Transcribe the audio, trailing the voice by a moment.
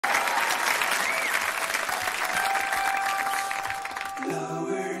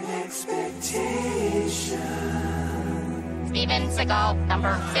Steven Seagal,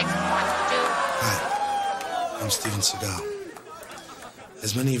 number 612. Hi, I'm Steven Seagal.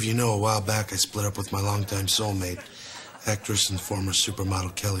 As many of you know, a while back I split up with my longtime soulmate, actress and former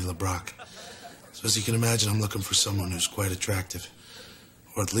supermodel Kelly LeBrock. So as you can imagine, I'm looking for someone who's quite attractive.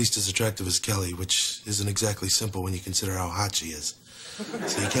 Or at least as attractive as Kelly, which isn't exactly simple when you consider how hot she is.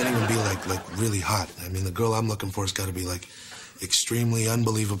 So you can't even be like really hot. I mean, the girl I'm looking for has got to be like extremely,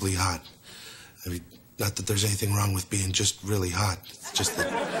 unbelievably hot. I mean, not that there's anything wrong with being just really hot. It's just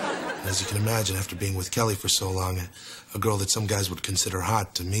that, as you can imagine, after being with Kelly for so long, a girl that some guys would consider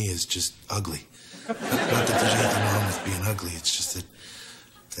hot to me is just ugly. Not that there's anything wrong with being ugly. It's just that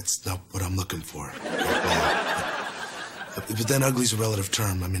that's not what I'm looking for right now. But then ugly's a relative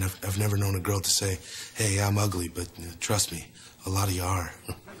term. I mean, I've never known a girl to say, hey, I'm ugly, but trust me, a lot of you are.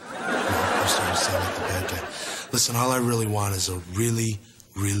 I'm starting to sound like a bad guy. Listen, all I really want is a really,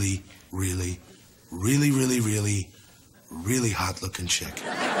 really, really, really, really, really, really hot-looking chick.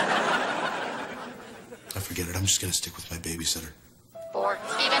 I forget it. I'm just going to stick with my babysitter. For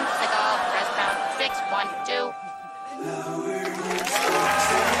Steven Seagal, restaurant 612.